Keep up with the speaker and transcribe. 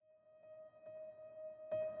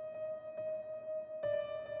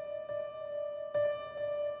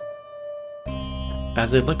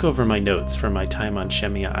As I look over my notes from my time on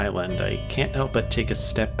Shemya Island, I can't help but take a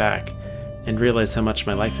step back and realize how much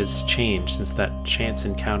my life has changed since that chance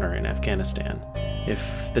encounter in Afghanistan.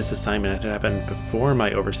 If this assignment had happened before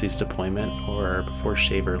my overseas deployment, or before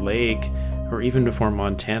Shaver Lake, or even before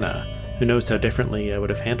Montana, who knows how differently I would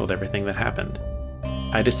have handled everything that happened.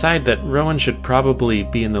 I decide that Rowan should probably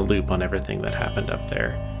be in the loop on everything that happened up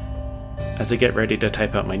there. As I get ready to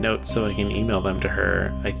type out my notes so I can email them to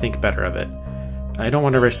her, I think better of it. I don't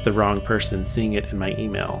want to risk the wrong person seeing it in my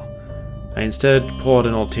email. I instead pull out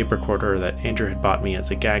an old tape recorder that Andrew had bought me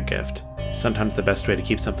as a gag gift. Sometimes the best way to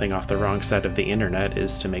keep something off the wrong side of the internet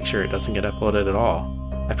is to make sure it doesn't get uploaded at all.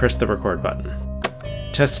 I press the record button.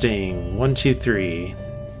 Testing, 1, 2, 3.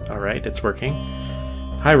 Alright, it's working.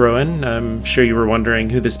 Hi Rowan, I'm sure you were wondering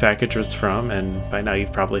who this package was from, and by now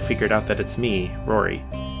you've probably figured out that it's me, Rory.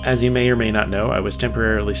 As you may or may not know, I was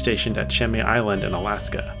temporarily stationed at Shemya Island in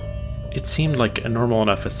Alaska. It seemed like a normal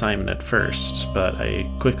enough assignment at first, but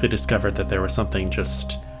I quickly discovered that there was something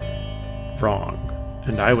just wrong,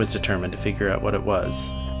 and I was determined to figure out what it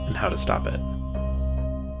was and how to stop it.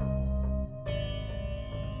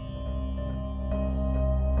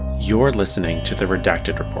 You're listening to The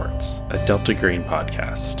Redacted Reports, a Delta Green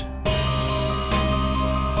podcast.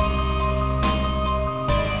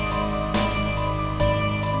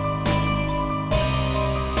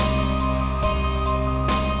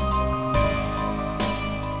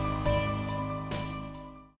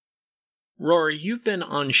 Rory, you've been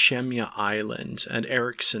on Shemya Island at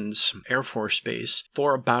Eareckson's Air Force Base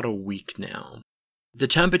for about a week now. The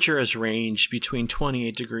temperature has ranged between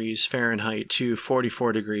 28 degrees Fahrenheit to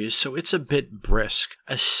 44 degrees, so it's a bit brisk,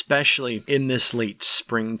 especially in this late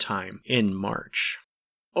springtime in March.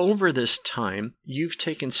 Over this time, you've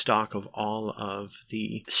taken stock of all of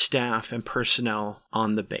the staff and personnel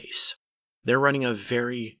on the base. They're running a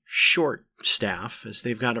very short staff, as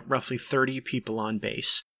they've got roughly 30 people on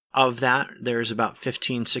base. Of that, there's about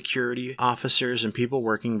 15 security officers and people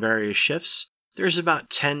working various shifts. There's about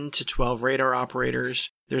 10 to 12 radar operators.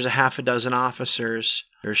 There's a half a dozen officers.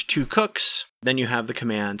 There's 2 cooks. Then you have the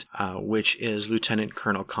command, which is Lieutenant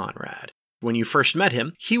Colonel Conrad. When you first met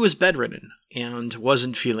him, he was bedridden and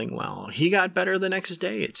wasn't feeling well. He got better the next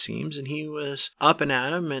day, it seems, and he was up and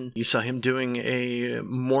at 'em, and you saw him doing a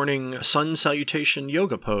morning sun salutation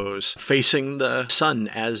yoga pose, facing the sun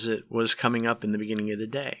as it was coming up in the beginning of the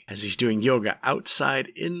day, as he's doing yoga outside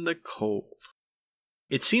in the cold.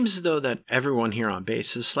 It seems as though that everyone here on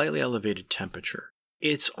base has slightly elevated temperature.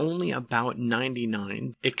 It's only about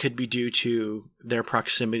 99. It could be due to their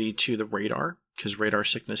proximity to the radar, because radar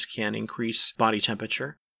sickness can increase body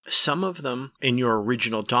temperature. Some of them, in your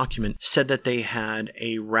original document, said that they had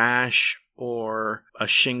a rash or a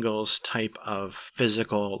shingles type of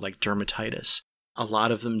physical, like dermatitis. A lot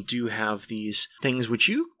of them do have these things which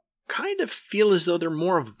you kind of feel as though they're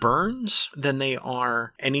more of burns than they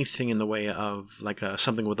are anything in the way of like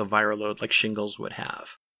something with a viral load like shingles would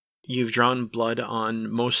have. You've drawn blood on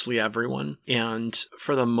mostly everyone, and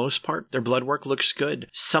for the most part, their blood work looks good.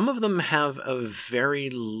 Some of them have a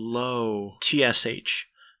very low TSH,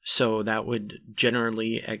 so that would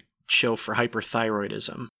generally show for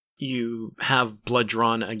hyperthyroidism. You have blood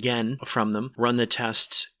drawn again from them, run the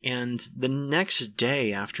tests, and the next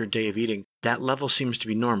day after a day of eating, that level seems to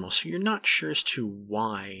be normal, so you're not sure as to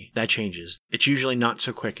why that changes. It's usually not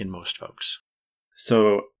so quick in most folks.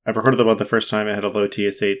 So I recorded the blood the first time, it had a low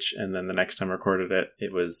TSH, and then the next time I recorded it,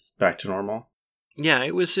 it was back to normal. Yeah,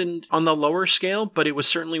 it was on the lower scale, but it was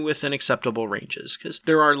certainly within acceptable ranges, because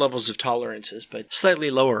there are levels of tolerances, but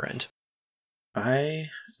slightly lower end.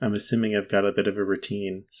 I'm assuming I've got a bit of a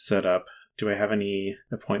routine set up. Do I have any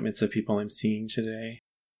appointments of people I'm seeing today?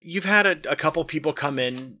 You've had a couple people come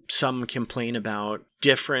in. Some complain about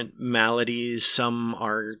different maladies. Some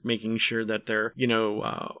are making sure that they're,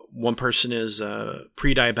 one person is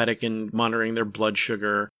pre-diabetic and monitoring their blood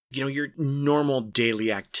sugar. Your normal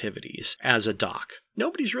daily activities as a doc.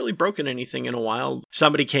 Nobody's really broken anything in a while.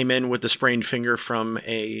 Somebody came in with a sprained finger from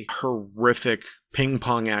a horrific ping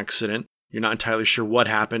pong accident. You're not entirely sure what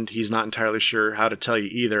happened. He's not entirely sure how to tell you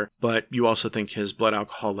either. But you also think his blood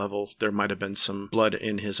alcohol level, there might have been some blood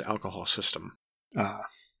in his alcohol system. Ah,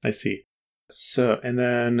 I see. So, and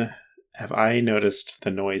then have I noticed the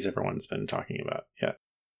noise everyone's been talking about yet?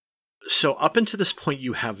 So up until this point,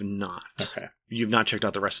 you have not. Okay. You've not checked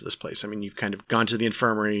out the rest of this place. I mean, you've kind of gone to the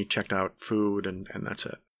infirmary, checked out food, and that's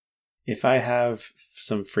it. If I have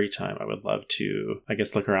some free time, I would love to,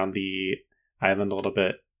 look around the island a little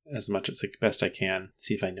bit. As much as best I can,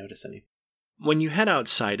 see if I notice anything. When you head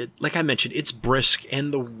outside, like I mentioned, it's brisk,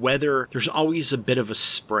 and the weather, there's always a bit of a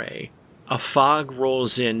spray. A fog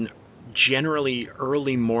rolls in generally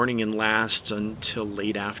early morning and lasts until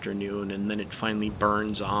late afternoon, and then it finally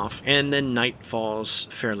burns off, and then night falls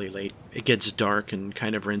fairly late. It gets dark and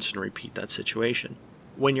kind of rinse and repeat that situation.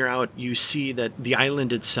 When you're out, you see that the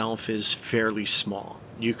island itself is fairly small.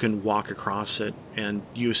 You can walk across it, and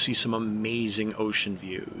you see some amazing ocean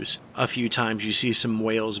views. A few times you see some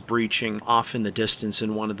whales breaching off in the distance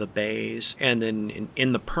in one of the bays, and then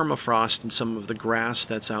in the permafrost and some of the grass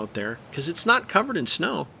that's out there, because it's not covered in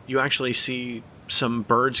snow, you actually see some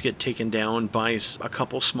birds get taken down by a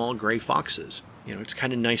couple small gray foxes. It's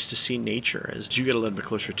kind of nice to see nature as you get a little bit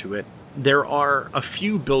closer to it. There are a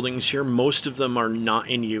few buildings here. Most of them are not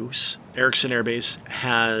in use. Eareckson Air Base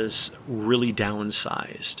has really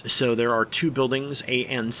downsized. So there are 2 buildings, A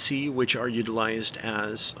and C, which are utilized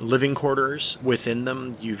as living quarters. Within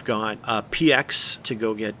them, you've got a PX to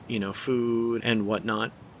go get, food and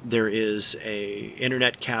whatnot. There is a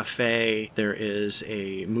internet cafe, there is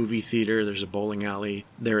a movie theater, there's a bowling alley,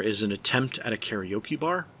 there is an attempt at a karaoke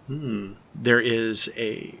bar. There is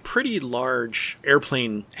a pretty large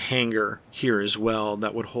airplane hangar here as well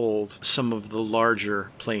that would hold some of the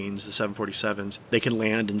larger planes, the 747s. They can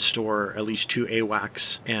land and store at least 2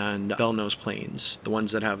 AWACS and bell-nose planes, the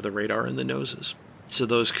ones that have the radar in the noses. So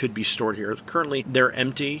those could be stored here. Currently, they're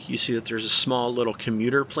empty. You see that there's a small little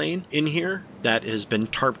commuter plane in here that has been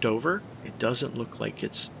tarped over. It doesn't look like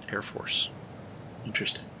it's Air Force.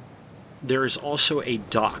 Interesting. There is also a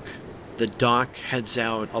dock. The dock heads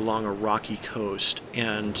out along a rocky coast,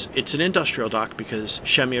 and it's an industrial dock because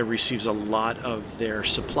Shemya receives a lot of their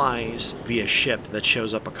supplies via ship that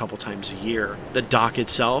shows up a couple times a year. The dock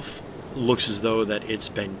itself looks as though that it's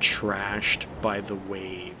been trashed by the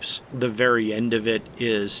waves. The very end of it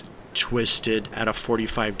is twisted at a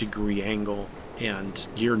 45-degree angle, and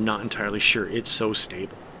you're not entirely sure it's so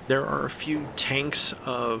stable. There are a few tanks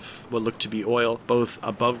of what look to be oil, both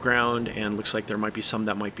above ground and looks like there might be some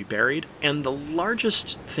that might be buried. And the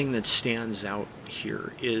largest thing that stands out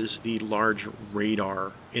here is the large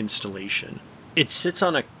radar installation. It sits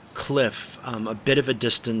on a cliff a bit of a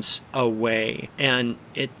distance away, and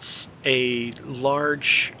it's a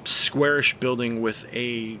large squarish building with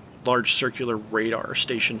a large circular radar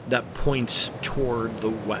station that points toward the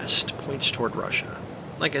west, points toward Russia.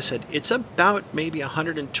 Like I said, it's about maybe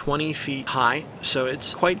 120 feet high, so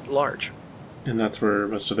it's quite large. And that's where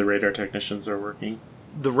most of the radar technicians are working?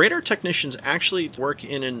 The radar technicians actually work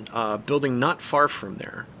in a building not far from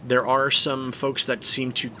there. There are some folks that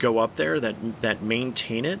seem to go up there that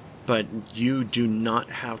maintain it, but you do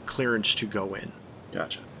not have clearance to go in.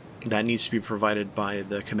 Gotcha. That needs to be provided by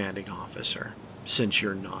the commanding officer, since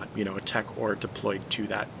you're not, a tech or deployed to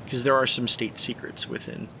that, because there are some state secrets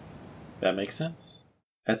within. That makes sense.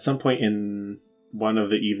 At some point in one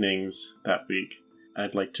of the evenings that week,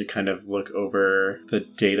 I'd like to kind of look over the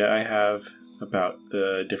data I have about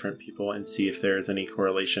the different people and see if there's any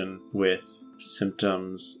correlation with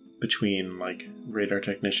symptoms between like radar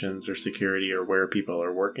technicians or security or where people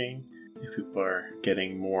are working. If people are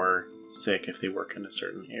getting more sick if they work in a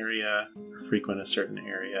certain area or frequent a certain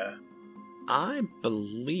area. I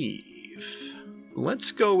believe.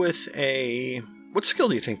 Let's go with what skill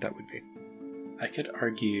do you think that would be? I could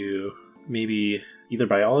argue maybe either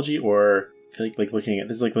biology or I feel like looking at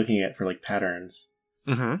this is like looking at for like patterns.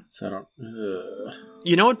 Mm-hmm. So I don't.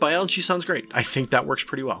 You know what? Biology sounds great. I think that works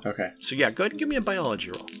pretty well. Okay. So yeah, go ahead and give me a biology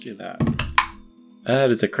roll. Let's do that. That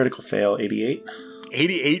is a critical fail, 88.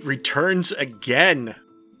 88 returns again.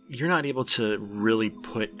 You're not able to really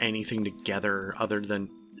put anything together other than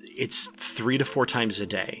it's 3 to 4 times a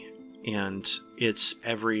day, and it's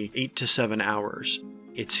every 8 to 7 hours.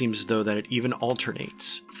 It seems as though that it even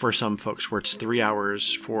alternates for some folks, where it's 3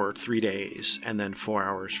 hours for 3 days and then 4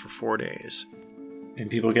 hours for 4 days. And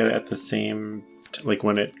people get it at the same, like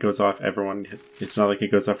when it goes off, it's not like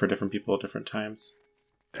it goes off for different people at different times.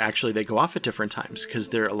 Actually, they go off at different times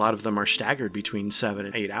because a lot of them are staggered between 7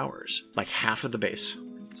 and 8 hours, like half of the base.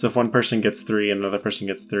 So if one person gets 3 and another person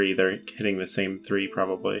gets 3, they're hitting the same 3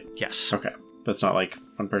 probably? Yes. Okay. But it's not like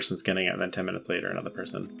one person's getting it and then 10 minutes later another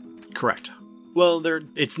person. Correct. Well,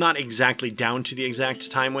 it's not exactly down to the exact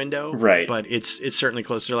time window. Right. But it's certainly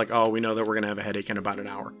close. They're like, oh, we know that we're going to have a headache in about an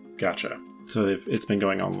hour. Gotcha. So it's been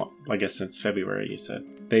going on, I guess, since February, you said.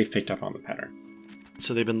 They've picked up on the pattern.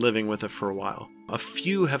 So they've been living with it for a while. A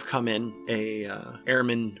few have come in. A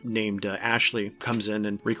airman named Ashley comes in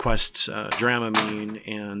and requests Dramamine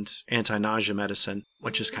and anti-nausea medicine,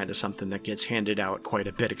 which is kind of something that gets handed out quite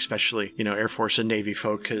a bit, especially, Air Force and Navy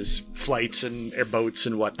folk, because flights and airboats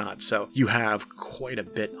and whatnot. So you have quite a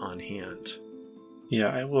bit on hand. Yeah,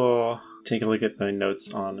 I will take a look at my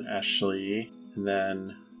notes on Ashley, and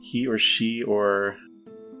then he or she or...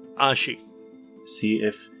 She. See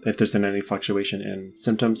if there's been any fluctuation in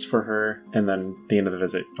symptoms for her, and then at the end of the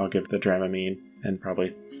visit, I'll give the Dramamine and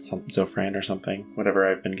probably some Zofran or something, whatever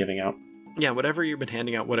I've been giving out. Yeah, whatever you've been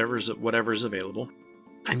handing out, whatever's available.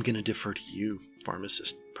 I'm going to defer to you,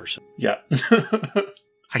 pharmacist person. Yeah.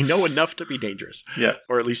 I know enough to be dangerous. Yeah.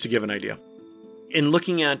 Or at least to give an idea. In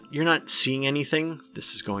looking at, you're not seeing anything.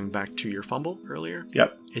 This is going back to your fumble earlier.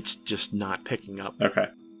 Yep. It's just not picking up. Okay.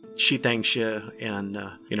 She thanks you and,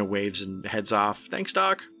 waves and heads off. Thanks,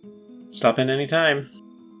 Doc. Stop in any time.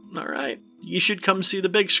 All right. You should come see the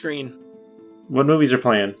big screen. What movies are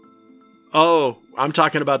playing? Oh, I'm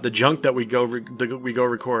talking about the junk that we go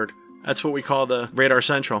record. That's what we call the Radar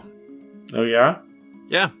Central. Oh, yeah?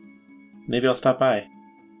 Yeah. Maybe I'll stop by.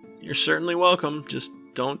 You're certainly welcome. Just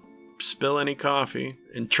don't spill any coffee.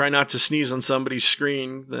 And try not to sneeze on somebody's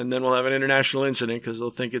screen. And then we'll have an international incident because they'll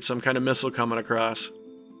think it's some kind of missile coming across.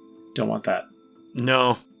 Don't want that.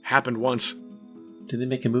 No. Happened once. Did they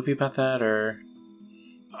make a movie about that, or...?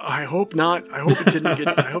 I hope not. I hope it didn't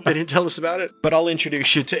get... I hope they didn't tell us about it. But I'll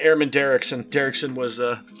introduce you to Airman Derrickson. Derrickson was...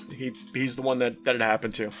 he's the one that it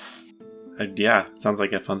happened to. Yeah, sounds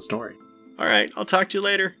like a fun story. All right. I'll talk to you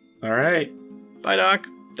later. All right. Bye, Doc.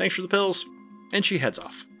 Thanks for the pills. And she heads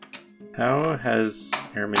off. How has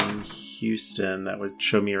Airman Houston that was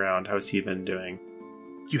show me around, how's he been doing?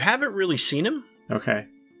 You haven't really seen him? Okay.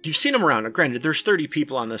 You've seen him around. Now, granted, there's 30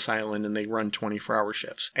 people on this island and they run 24-hour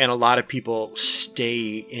shifts. And a lot of people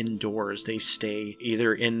stay indoors. They stay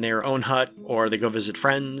either in their own hut or they go visit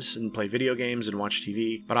friends and play video games and watch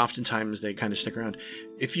TV. But oftentimes they kind of stick around.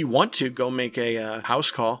 If you want to, go make a house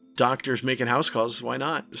call. Doctors making house calls. Why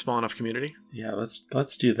not? A small enough community. Yeah,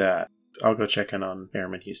 let's do that. I'll go check in on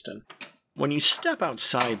Airman Houston. When you step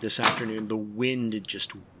outside this afternoon, the wind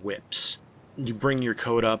just whips. You bring your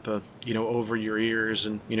coat up, over your ears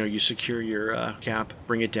and, you secure your cap,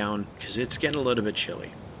 bring it down because it's getting a little bit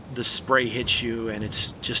chilly. The spray hits you and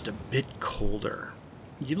it's just a bit colder.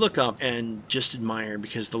 You look up and just admire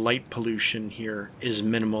because the light pollution here is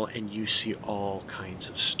minimal and you see all kinds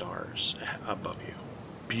of stars above you.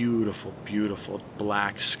 Beautiful, beautiful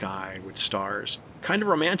black sky with stars. Kind of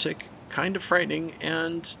romantic, kind of frightening,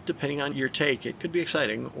 and depending on your take, it could be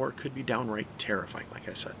exciting or it could be downright terrifying, like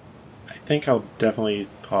I said. I think I'll definitely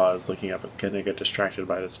pause looking up and get distracted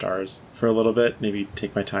by the stars for a little bit. Maybe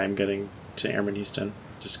take my time getting to Airman Houston,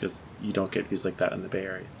 just because you don't get views like that in the Bay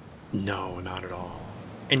Area. No, not at all.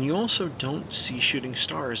 And you also don't see shooting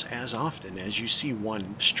stars as often as you see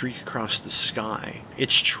one streak across the sky.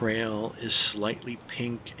 Its trail is slightly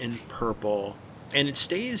pink and purple, and it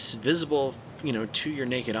stays visible, to your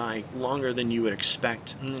naked eye longer than you would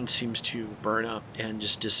expect, and then seems to burn up and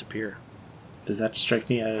just disappear. Does that strike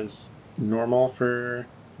me as normal for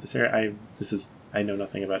this area? I know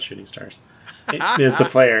nothing about shooting stars. As the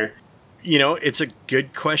player. It's a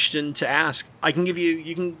good question to ask. I can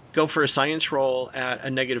you can go for a science roll at a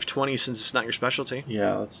 -20 since it's not your specialty.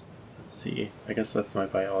 Yeah, let's see. I guess that's my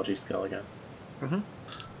biology skill again. Mm-hmm.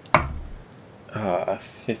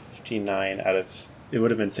 59 out of... It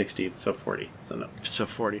would have been 60, so 40. So no. So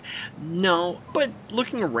 40. No, but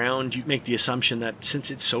looking around, you make the assumption that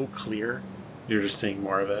since it's so clear... You're just seeing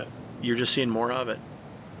more of it. You're just seeing more of it.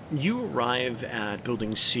 You arrive at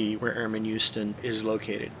Building C, where Airman Houston is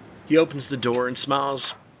located. He opens the door and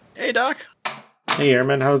smiles. Hey, Doc. Hey,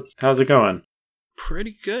 Airman. How's it going?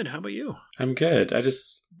 Pretty good. How about you? I'm good. I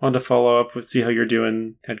just wanted to follow up with see how you're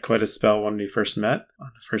doing. Had quite a spell when we first met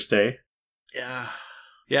on the first day.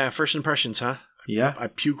 Yeah, first impressions, huh? Yeah. I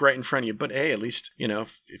puke right in front of you. But hey, at least,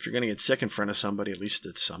 if you're going to get sick in front of somebody, at least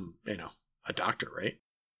it's a doctor, right?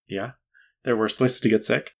 Yeah. There are worse places to get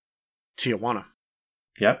sick. Tijuana.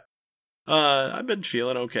 Yep. I've been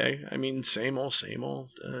feeling okay. I mean, same old.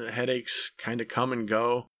 Headaches kind of come and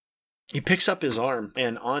go. He picks up his arm,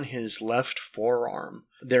 and on his left forearm,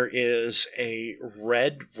 there is a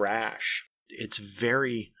red rash.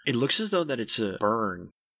 It looks as though that it's a burn.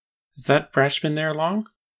 Has that rash been there long?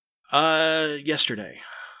 Yesterday.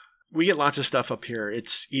 We get lots of stuff up here.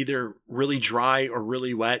 It's either really dry or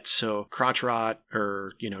really wet, so crotch rot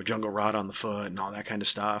or, jungle rot on the foot and all that kind of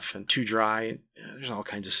stuff. And too dry, there's all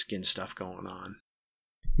kinds of skin stuff going on.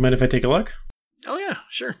 Mind if I take a look? Oh, yeah,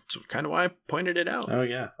 sure. That's kind of why I pointed it out. Oh,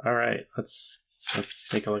 yeah. All right. Let's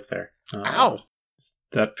take a look there. Ow! Is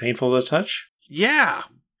that painful to touch? Yeah.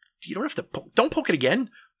 You don't have to don't poke it again.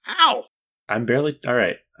 Ow! I'm barely... All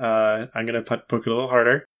right. I'm going to poke it a little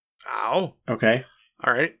harder. Ow. Okay.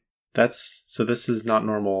 All right. So this is not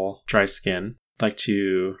normal dry skin. I'd like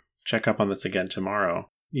to check up on this again tomorrow.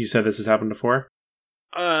 You said this has happened before?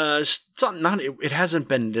 It's not, it hasn't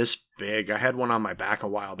been this big. I had one on my back a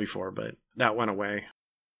while before, but that went away.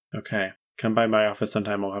 Okay. Come by my office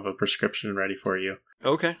sometime. I'll have a prescription ready for you.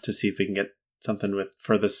 Okay. To see if we can get something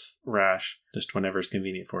for this rash, just whenever it's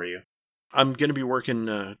convenient for you. I'm going to be working,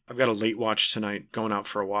 I've got a late watch tonight, going out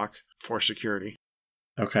for a walk for security.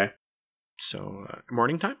 Okay. So,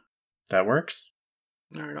 morning time? That works.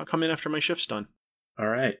 All right, I'll come in after my shift's done. All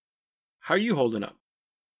right. How are you holding up?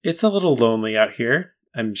 It's a little lonely out here.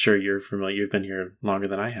 I'm sure you're familiar. You've been here longer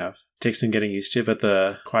than I have. Takes some getting used to, but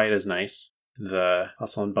the quiet is nice. The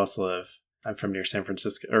hustle and bustle of, I'm from near San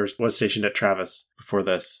Francisco, or was stationed at Travis before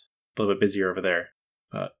this. A little bit busier over there.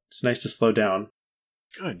 But it's nice to slow down.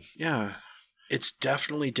 Good. Yeah. It's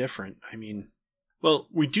definitely different. I mean, well,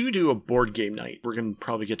 we do a board game night. We're going to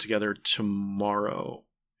probably get together tomorrow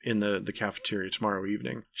in the cafeteria tomorrow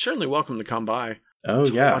evening. Certainly welcome to come by. Oh,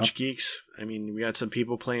 to yeah. Watch Geeks. I mean, we got some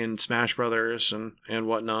people playing Smash Brothers and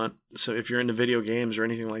whatnot. So if you're into video games or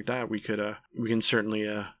anything like that, we can certainly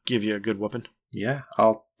give you a good whooping. Yeah,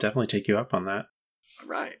 I'll definitely take you up on that. All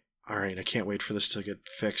right. I can't wait for this to get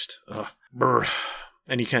fixed. Ugh. Brr.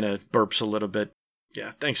 And he kind of burps a little bit.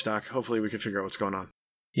 Yeah, thanks, Doc. Hopefully we can figure out what's going on.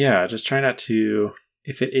 Yeah, just try not to,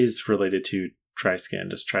 if it is related to dry skin,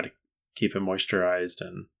 just try to keep it moisturized.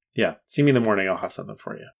 And yeah, see me in the morning. I'll have something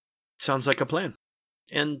for you. Sounds like a plan.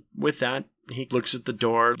 And with that, he looks at the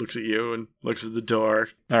door, looks at you, and looks at the door.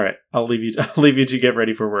 All right, I'll leave you to get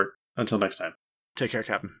ready for work. Until next time. Take care,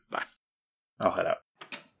 Captain. Bye. I'll head out.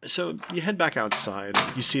 So you head back outside.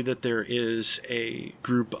 You see that there is a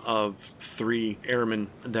group of 3 airmen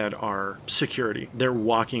that are security. They're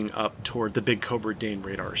walking up toward the big Cobra Dane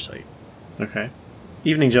radar site. Okay.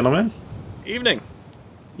 Evening, gentlemen. Evening.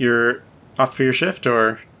 You're off for your shift,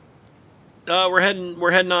 or? We're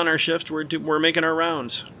heading on our shift. We're making our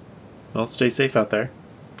rounds. Well, stay safe out there.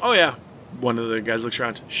 Oh yeah. One of the guys looks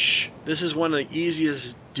around. Shh. This is one of the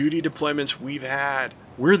easiest duty deployments we've had.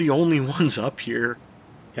 We're the only ones up here.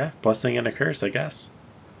 Yeah, blessing and a curse, I guess.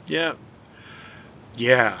 Yeah.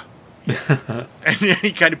 Yeah. And then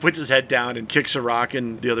he kind of puts his head down and kicks a rock,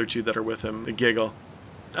 and the other 2 that are with him, they giggle.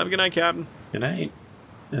 Have a good night, Captain. Good night.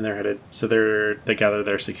 And they're headed, so they gather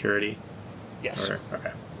their security. Yes.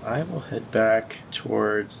 Okay. I will head back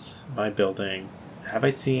towards my building. Have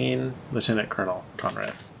I seen Lieutenant Colonel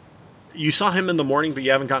Conrad? You saw him in the morning, but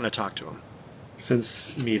you haven't gotten to talk to him.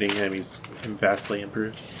 Since meeting him, he's vastly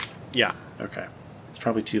improved. Yeah. Okay. It's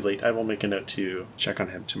probably too late. I will make a note to check on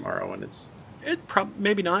him tomorrow when it's...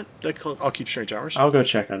 Maybe not. I'll keep strange hours. I'll go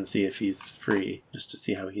check on see if he's free, just to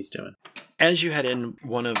see how he's doing. As you head in,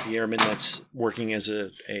 one of the airmen that's working as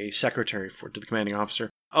a secretary to the commanding officer.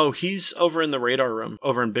 Oh, he's over in the radar room,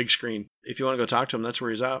 over in big screen. If you want to go talk to him, that's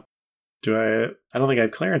where he's at. I don't think I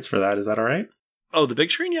have clearance for that. Is that all right? Oh, the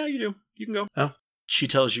big screen? Yeah, you do. You can go. Oh. She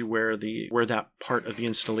tells you where that part of the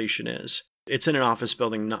installation is. It's in an office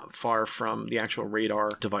building not far from the actual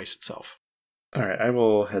radar device itself. All right, I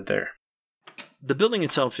will head there. The building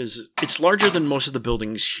itself it's larger than most of the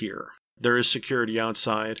buildings here. There is security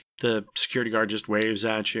outside. The security guard just waves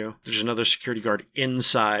at you. There's another security guard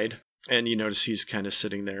inside, and you notice he's kind of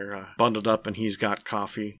sitting there bundled up, and he's got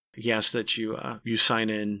coffee. He asks that you sign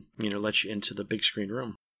in, let you into the big screen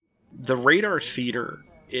room. The radar theater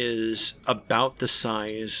is about the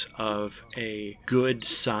size of a good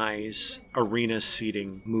size arena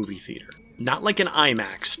seating movie theater. Not like an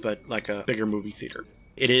IMAX, but like a bigger movie theater.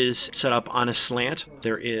 It is set up on a slant.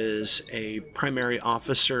 There is a primary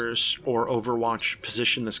officer's or overwatch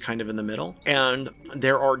position that's kind of in the middle. And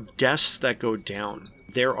there are desks that go down.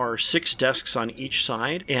 There are 6 desks on each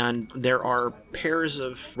side, and there are pairs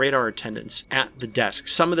of radar attendants at the desk.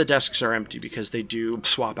 Some of the desks are empty because they do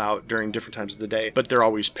swap out during different times of the day, but they're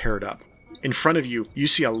always paired up. In front of you, you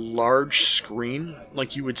see a large screen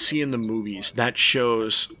like you would see in the movies that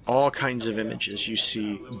shows all kinds of images. You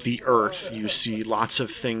see the Earth. You see lots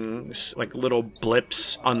of things like little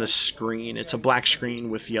blips on the screen. It's a black screen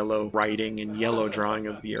with yellow writing and yellow drawing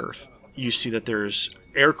of the Earth. You see that there's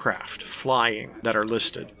aircraft flying that are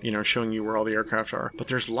listed, showing you where all the aircraft are. But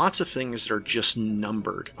there's lots of things that are just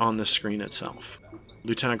numbered on the screen itself.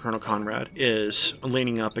 Lieutenant Colonel Conrad is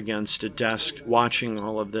leaning up against a desk, watching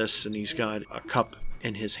all of this, and he's got a cup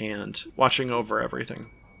in his hand, watching over everything.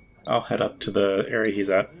 I'll head up to the area he's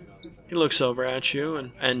at. He looks over at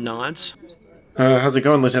you and nods. How's it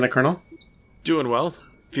going, Lieutenant Colonel? Doing well.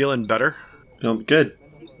 Feeling better. Feeling good.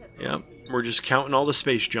 Yeah, we're just counting all the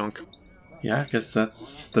space junk. Yeah, I guess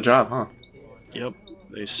that's the job, huh? Yep.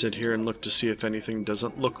 They sit here and look to see if anything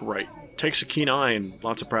doesn't look right. Takes a keen eye and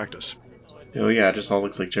lots of practice. Oh yeah, it just all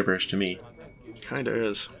looks like gibberish to me. Kinda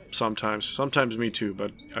is. Sometimes. Sometimes me too,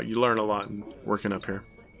 but you learn a lot in working up here.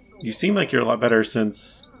 You seem like you're a lot better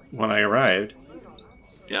since when I arrived.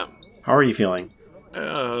 Yeah. How are you feeling?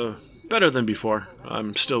 Better than before.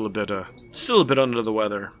 I'm still a bit under the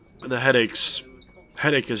weather. The headache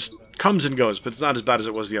comes and goes, but it's not as bad as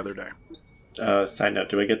it was the other day. Side note,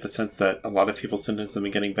 do I get the sense that a lot of people's symptoms have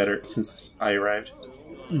been getting better since I arrived?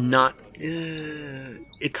 Not,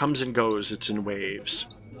 it comes and goes. It's in waves.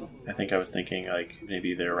 I think I was thinking, like,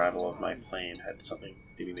 maybe the arrival of my plane had something,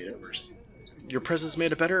 maybe made it worse. Your presence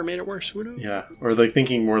made it better or made it worse? Who knows? Yeah, or like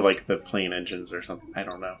thinking more like the plane engines or something. I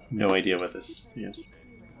don't know. No idea what this is.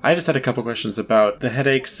 I just had a couple questions about the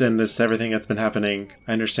headaches and this everything that's been happening.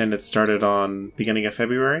 I understand it started on beginning of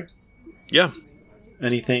February? Yeah.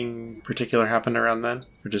 Anything particular happened around then?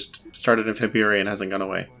 Or just started in February and hasn't gone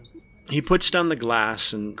away? He puts down the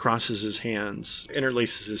glass and crosses his hands,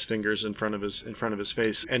 interlaces his fingers in front of his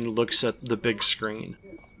face, and looks at the big screen.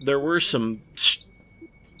 There were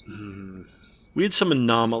we had some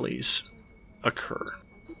anomalies occur,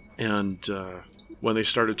 and when they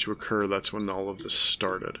started to occur, that's when all of this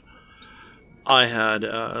started. I had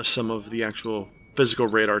some of the actual physical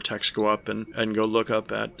radar techs go up and go look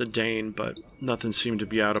up at the Dane, but nothing seemed to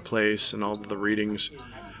be out of place, and all of the readings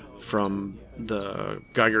from the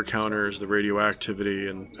Geiger counters, the radioactivity,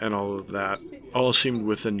 and all of that, all seemed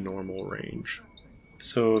within normal range.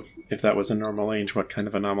 So, if that was a normal range, what kind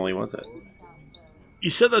of anomaly was it?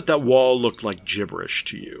 He said that wall looked like gibberish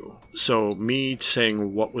to you, so me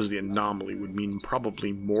saying what was the anomaly would mean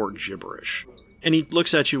probably more gibberish. And he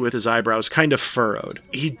looks at you with his eyebrows kind of furrowed.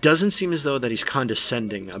 He doesn't seem as though that he's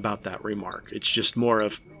condescending about that remark. It's just more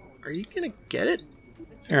of, are you gonna get it?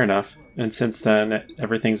 Fair enough. And since then,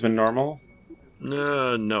 everything's been normal?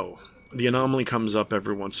 No. The anomaly comes up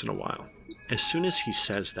every once in a while. As soon as he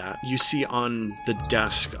says that, you see on the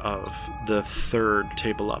desk of the third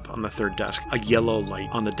table up, on the third desk, a yellow light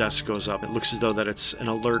on the desk goes up. It looks as though that it's an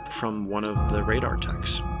alert from one of the radar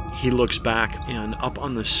techs. He looks back, and up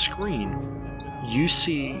on the screen, you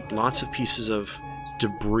see lots of pieces of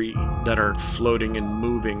debris that are floating and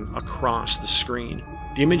moving across the screen.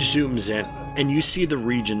 The image zooms in, and you see the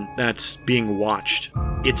region that's being watched.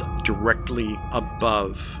 It's directly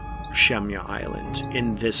above Shemya Island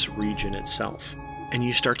in this region itself. And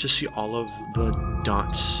you start to see all of the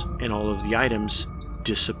dots and all of the items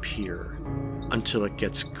disappear until it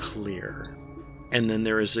gets clear. And then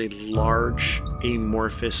there is a large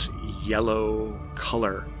amorphous yellow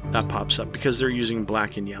color that pops up because they're using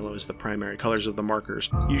black and yellow as the primary colors of the markers.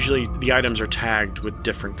 Usually the items are tagged with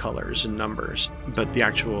different colors and numbers, but the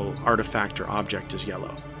actual artifact or object is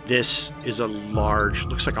yellow. This is a large,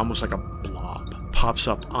 looks like almost like a blob, pops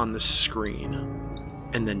up on the screen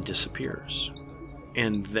and then disappears.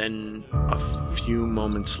 And then a few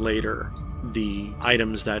moments later, the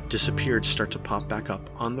items that disappeared start to pop back up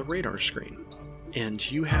on the radar screen.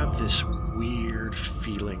 And you have this weird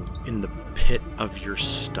feeling in the pit of your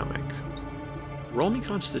stomach. Roll me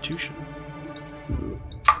Constitution.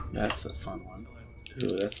 That's a fun one.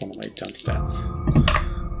 Ooh, that's one of my dump stats.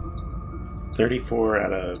 34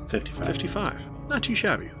 out of 55. 55. Not too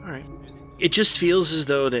shabby. All right. It just feels as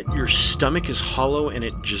though that your stomach is hollow and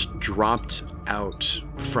it just dropped out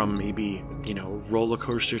from maybe, roller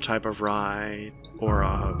coaster type of ride, or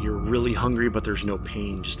you're really hungry but there's no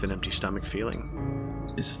pain, just an empty stomach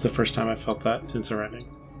feeling. Is this the first time I've felt that since arriving?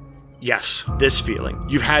 Yes, this feeling.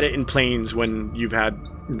 You've had it in planes when you've had,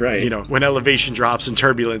 right, when elevation drops and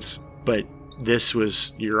turbulence, but this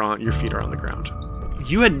was your feet are on the ground.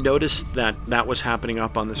 You had noticed that was happening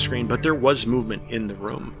up on the screen, but there was movement in the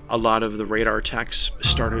room. A lot of the radar techs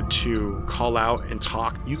started to call out and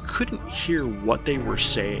talk. You couldn't hear what they were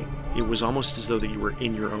saying. It was almost as though that you were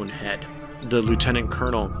in your own head. The lieutenant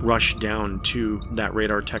colonel rushed down to that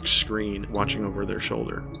radar tech screen, watching over their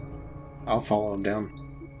shoulder. I'll follow him down.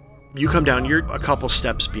 You come down, you're a couple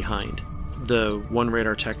steps behind. The one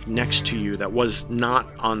radar tech next to you that was not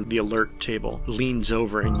on the alert table leans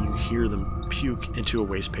over and you hear them puke into a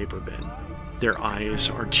waste paper bin. Their eyes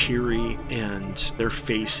are teary and their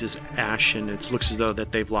face is ashen. It looks as though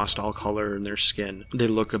that they've lost all color in their skin. They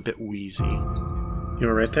look a bit wheezy. You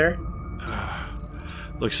were right there?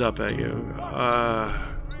 Looks up at you.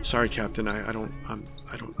 Sorry, Captain.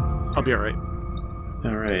 I'll be all right.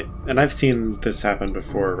 All right. And I've seen this happen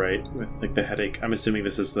before, right? With the headache. I'm assuming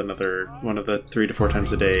this is another one of the 3 to 4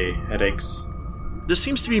 times a day headaches. This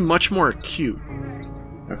seems to be much more acute.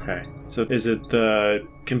 Okay. So is it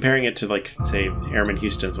comparing it to say Airman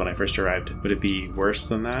Houston's when I first arrived, would it be worse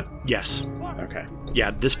than that? Yes. Okay. Yeah,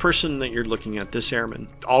 this person that you're looking at, this airman,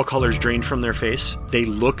 all colors drained from their face. They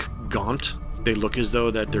look gaunt. They look as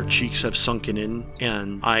though that their cheeks have sunken in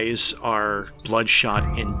and eyes are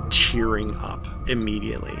bloodshot and tearing up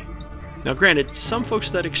immediately. Now, granted, some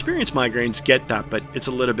folks that experience migraines get that, but it's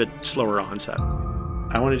a little bit slower onset.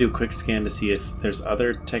 I want to do a quick scan to see if there's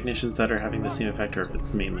other technicians that are having the same effect or if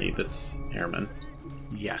it's mainly this airman.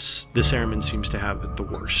 Yes, this airman seems to have it the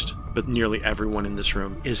worst, but nearly everyone in this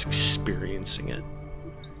room is experiencing it.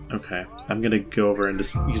 Okay, I'm going to go over and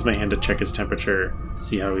just use my hand to check his temperature,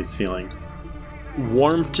 see how he's feeling.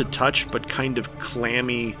 Warm to touch, but kind of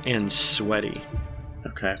clammy and sweaty.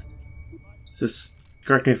 Okay.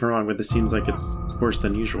 Correct me if I'm wrong, but this seems like it's worse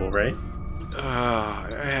than usual, right?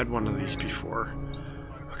 I had one of these before.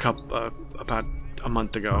 About a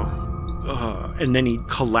month ago. And then he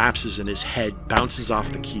collapses and his head bounces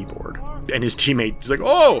off the keyboard. And his teammate is like,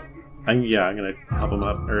 oh! I'm going to help him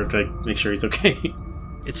up, or to make sure he's okay.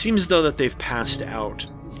 It seems though that they've passed out.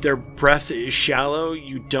 Their breath is shallow.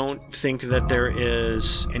 You don't think that there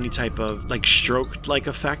is any type of stroke-like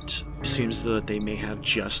effect. It seems though that they may have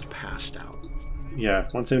just passed out. Yeah,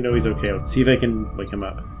 once I know he's okay, I'll see if I can wake him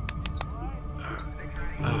up.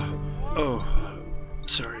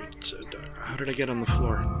 Sorry. How did I get on the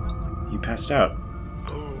floor? You passed out.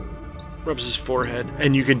 Oh. Rubs his forehead,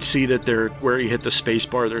 and you can see that where he hit the space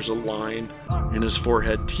bar, there's a line in his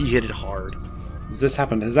forehead. He hit it hard. Has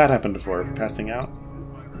that happened before, passing out?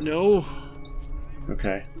 No.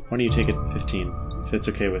 Okay. Why don't you take it 15, if it's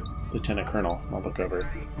okay with Lieutenant Colonel? I'll look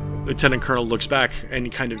over. Lieutenant Colonel looks back, and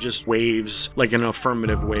he kind of just waves, like an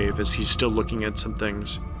affirmative wave, as he's still looking at some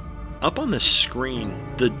things. Up on the screen,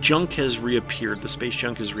 the junk has reappeared, the space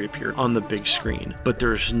junk has reappeared on the big screen, but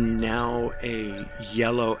there's now a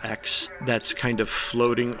yellow X that's kind of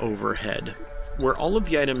floating overhead. Where all of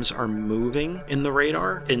the items are moving in the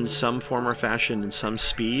radar in some form or fashion, in some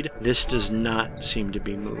speed, this does not seem to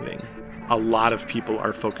be moving. A lot of people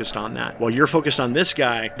are focused on that. While you're focused on this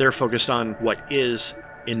guy, they're focused on what is,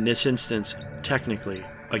 in this instance, technically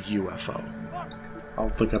a UFO.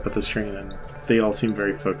 I'll look up at the screen, and they all seem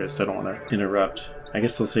very focused. I don't want to interrupt. I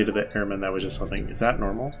guess I'll say to the airman that was just something, is that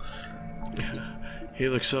normal? He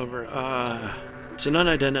looks over. It's an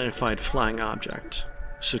unidentified flying object.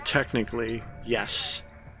 So technically, yes,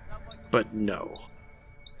 but no.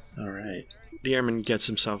 All right. The airman gets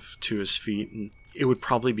himself to his feet, and it would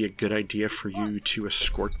probably be a good idea for you to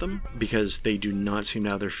escort them, because they do not seem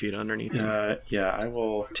to have their feet underneath them. Yeah, I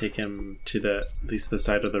will take him to at least the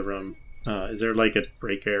side of the room. Is there a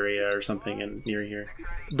break area or something near here?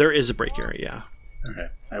 There is a break area, yeah. Okay,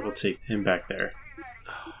 I will take him back there.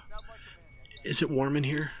 Is it warm in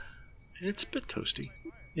here? It's a bit toasty.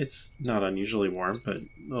 It's not unusually warm, but a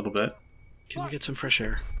little bit. Can we get some fresh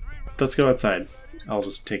air? Let's go outside. I'll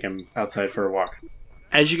just take him outside for a walk.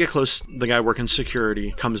 As you get close, the guy working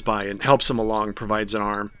security comes by and helps him along, provides an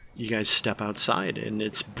arm. You guys step outside, and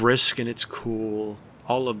it's brisk and it's cool.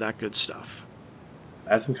 All of that good stuff.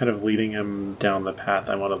 As I'm kind of leading him down the path,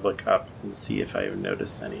 I want to look up and see if I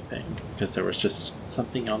notice anything. Because there was just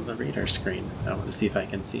something on the radar screen. I want to see if I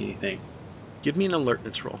can see anything. Give me an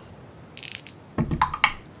alertness roll.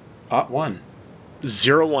 1.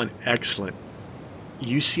 0-1. Excellent.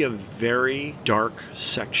 You see a very dark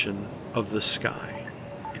section of the sky.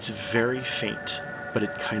 It's very faint, but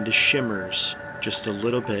it kind of shimmers just a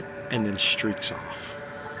little bit and then streaks off.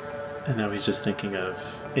 And now he's just thinking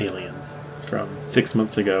of aliens from 6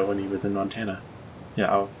 months ago when he was in Montana.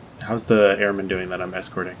 Yeah, how's the airman doing that I'm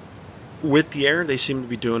escorting? With the air, they seem to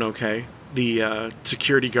be doing okay. The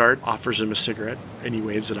security guard offers him a cigarette, and he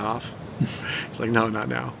waves it off. He's like, no, not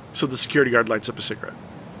now. So the security guard lights up a cigarette.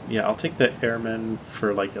 Yeah, I'll take the airman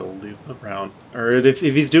for a loop around. Or if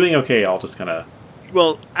he's doing okay, I'll just kind of...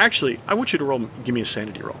 Well, actually, I want you to give me a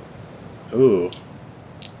sanity roll. Ooh.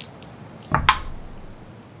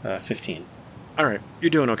 15. All right, you're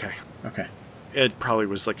doing okay. Okay. It probably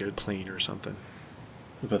was like a plane or something.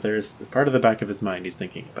 But there's part of the back of his mind he's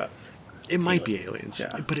thinking about. It might be aliens.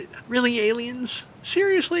 Yeah. But really aliens?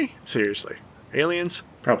 Seriously? Aliens?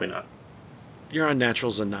 Probably not. Your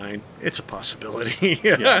unnatural's a 9. It's a possibility.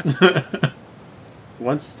 Yeah.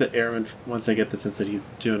 Once I get the sense that he's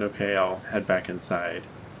doing okay, I'll head back inside.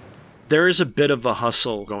 There is a bit of a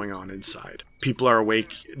hustle going on inside. People are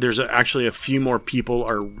awake. There's actually a few more people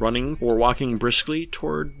are running or walking briskly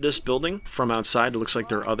toward this building from outside. It looks like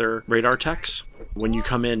there are other radar techs. When you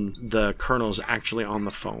come in, the colonel's actually on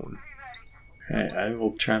the phone. Okay, I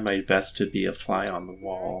will try my best to be a fly on the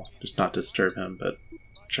wall. Just not disturb him, but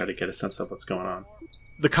try to get a sense of what's going on.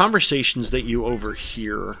 The conversations that you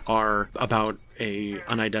overhear are about an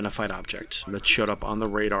unidentified object that showed up on the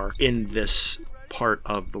radar in this part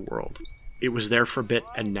of the world. It was there for a bit,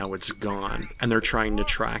 and now it's gone, and they're trying to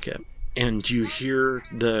track it. And you hear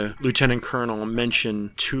the lieutenant colonel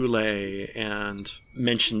mention Thule and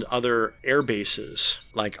mentioned other air bases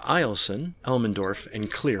like Eielson, Elmendorf,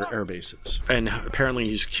 and Clear air bases. And apparently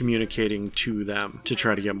he's communicating to them to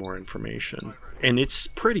try to get more information. And it's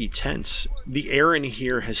pretty tense. The air in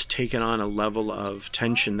here has taken on a level of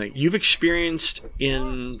tension that you've experienced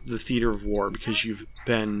in the theater of war because you've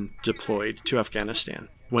been deployed to Afghanistan.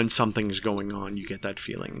 When something's going on, you get that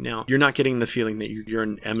feeling. Now, you're not getting the feeling that you're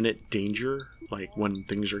in imminent danger, like when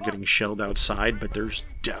things are getting shelled outside, but there's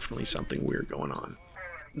definitely something weird going on.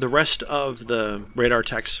 The rest of the radar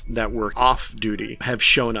techs that were off duty have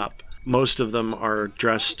shown up. Most of them are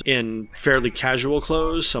dressed in fairly casual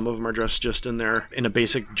clothes. Some of them are dressed just in a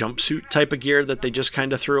basic jumpsuit type of gear that they just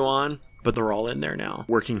kind of threw on. But they're all in there now,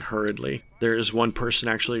 working hurriedly. There is one person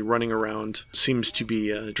actually running around, seems to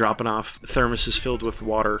be dropping off thermoses filled with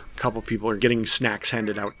water. A couple people are getting snacks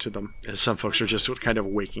handed out to them. And some folks are just kind of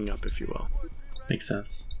waking up, if you will. Makes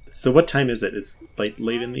sense. So what time is it? It's like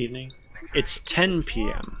late in the evening? It's 10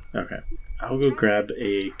 p.m. Okay. I'll go grab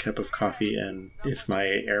a cup of coffee, and is my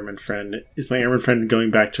airman friend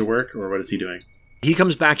going back to work, or what is he doing? He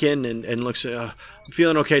comes back in and looks at, I'm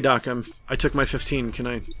feeling okay, Doc. I took my 15. Can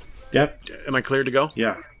I... Yep. Am I clear to go?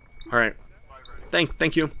 Yeah. All right.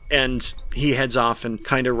 Thank you. And he heads off and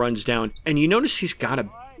kind of runs down. And you notice he's got a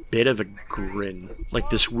bit of a grin, like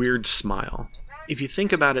this weird smile. If you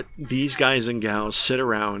think about it, these guys and gals sit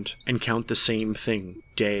around and count the same thing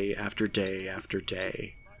day after day after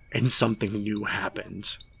day. And something new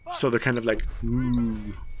happens. So they're kind of like,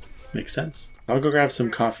 ooh. Makes sense. I'll go grab some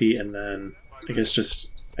coffee and then I guess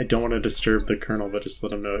I don't want to disturb the colonel, but just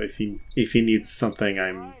let him know if he needs something,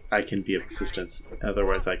 I can be of assistance.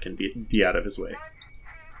 Otherwise, I can be out of his way.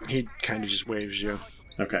 He kind of just waves you.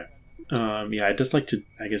 Okay. Yeah, I'd just like to,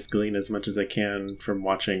 I guess, glean as much as I can from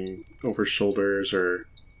watching over shoulders or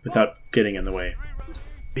without getting in the way.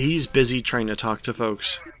 He's busy trying to talk to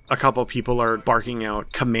folks. A couple people are barking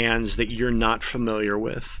out commands that you're not familiar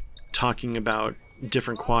with, talking about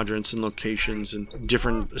different quadrants and locations and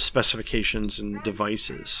different specifications and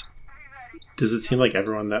devices. Does it seem like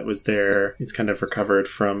everyone that was there is kind of recovered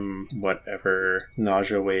from whatever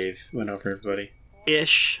nausea wave went over everybody?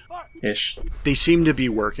 Ish. They seem to be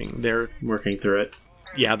working. They're working through it?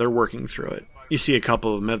 Yeah, they're working through it. You see a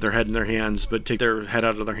couple of them have their head in their hands, but take their head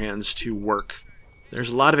out of their hands to work.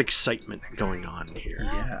 There's a lot of excitement going on here.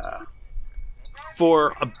 Yeah.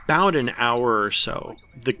 For about an hour or so,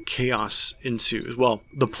 the chaos ensues. Well,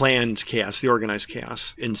 the planned chaos, the organized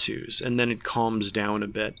chaos ensues. And then it calms down a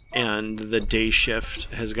bit. And the day shift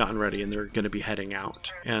has gotten ready and they're going to be heading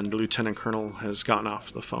out. And the lieutenant colonel has gotten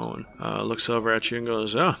off the phone, looks over at you and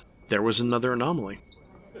goes, there was another anomaly.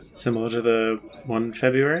 Similar to the one in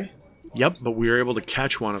February? Yep, but we were able to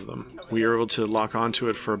catch one of them. We were able to lock onto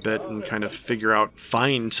it for a bit and kind of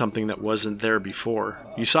find something that wasn't there before.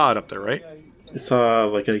 You saw it up there, right? I saw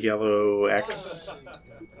like a yellow X.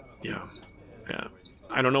 Yeah.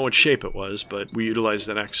 I don't know what shape it was, but we utilized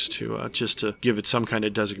that X to just to give it some kind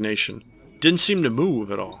of designation. Didn't seem to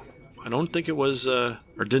move at all. I don't think it was, or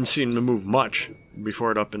didn't seem to move much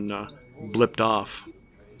before it up and blipped off.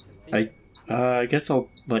 I guess I'll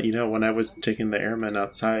let you know when I was taking the airmen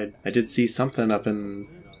outside. I did see something up in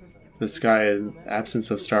the sky in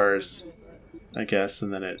absence of stars, I guess,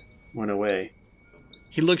 and then it went away.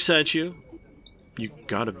 He looks at you. You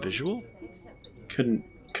got a visual? Couldn't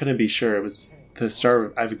be sure. It was the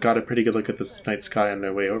star. I've got a pretty good look at the night sky on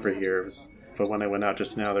my way over here. But when I went out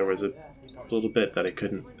just now, there was a little bit that I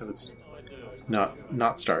couldn't. It was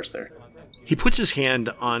not stars there. He puts his hand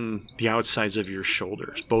on the outsides of your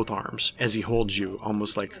shoulders, both arms, as he holds you,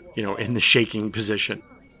 almost like, in the shaking position.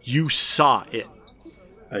 You saw it.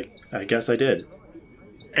 I guess I did.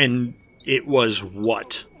 And it was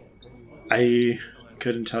what? I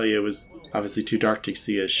couldn't tell you. It was obviously too dark to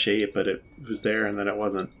see a shape, but it was there and then it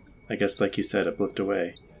wasn't. I guess, like you said, it blipped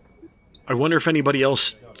away. I wonder if anybody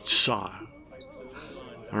else saw.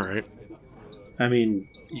 All right. I mean,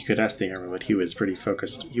 you could ask the airman, but he was pretty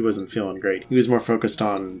focused. He wasn't feeling great. He was more focused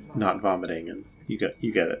on not vomiting, and you get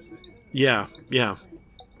it. Yeah.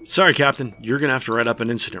 Sorry, Captain. You're going to have to write up an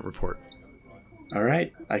incident report. All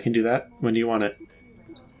right. I can do that. When do you want it?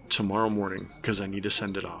 Tomorrow morning, because I need to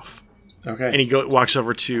send it off. Okay. And he walks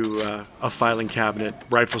over to a filing cabinet,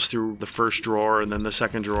 rifles through the first drawer and then the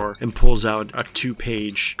second drawer, and pulls out a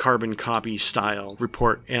 2-page carbon copy style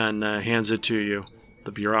report and hands it to you.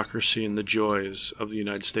 The bureaucracy and the joys of the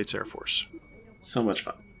United States Air Force. So much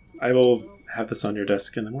fun. I will have this on your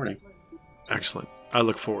desk in the morning. Excellent. I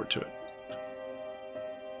look forward to it.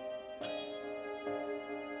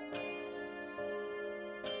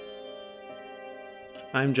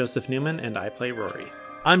 I'm Joseph Newman, and I play Rory.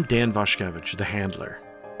 I'm Dan Vashkevich, the Handler.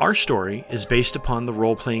 Our story is based upon the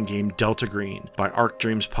role-playing game Delta Green by Arc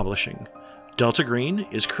Dreams Publishing. Delta Green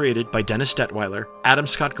is created by Dennis Detweiler, Adam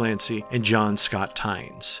Scott Glancy, and John Scott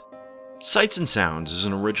Tynes. Sights and Sounds is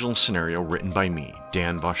an original scenario written by me,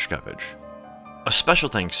 Dan Vashkevich. A special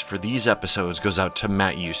thanks for these episodes goes out to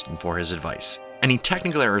Matt Houston for his advice. Any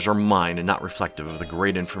technical errors are mine and not reflective of the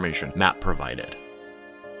great information Matt provided.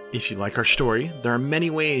 If you like our story, there are many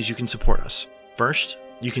ways you can support us. First,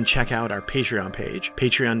 you can check out our Patreon page,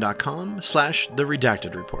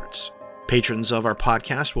 patreon.com/theredactedreports. Patrons of our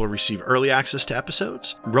podcast will receive early access to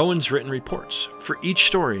episodes, Rowan's written reports for each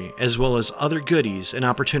story, as well as other goodies and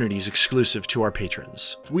opportunities exclusive to our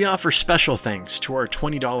patrons. We offer special thanks to our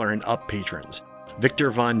 $20 and up patrons: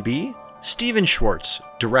 Victor Von B., Stephen Schwartz,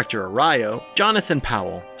 Director Arayo, Jonathan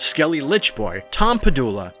Powell, Skelly Lichboy, Tom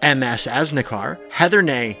Padula, MS Asnikar, Heather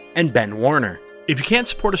Ney, and Ben Warner. If you can't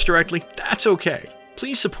support us directly, that's okay.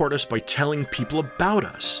 Please support us by telling people about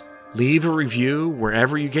us. Leave a review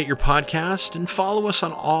wherever you get your podcast and follow us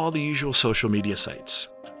on all the usual social media sites.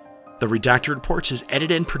 The Redacted Reports is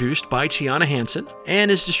edited and produced by Tiana Hansen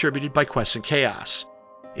and is distributed by Quest and Chaos.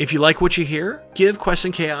 If you like what you hear, give Quest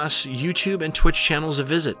and Chaos YouTube and Twitch channels a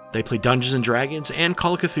visit. They play Dungeons & Dragons and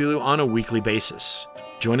Call of Cthulhu on a weekly basis.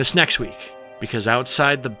 Join us next week, because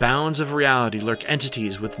outside the bounds of reality lurk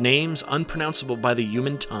entities with names unpronounceable by the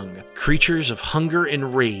human tongue, creatures of hunger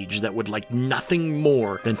and rage that would like nothing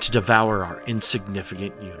more than to devour our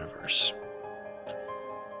insignificant universe.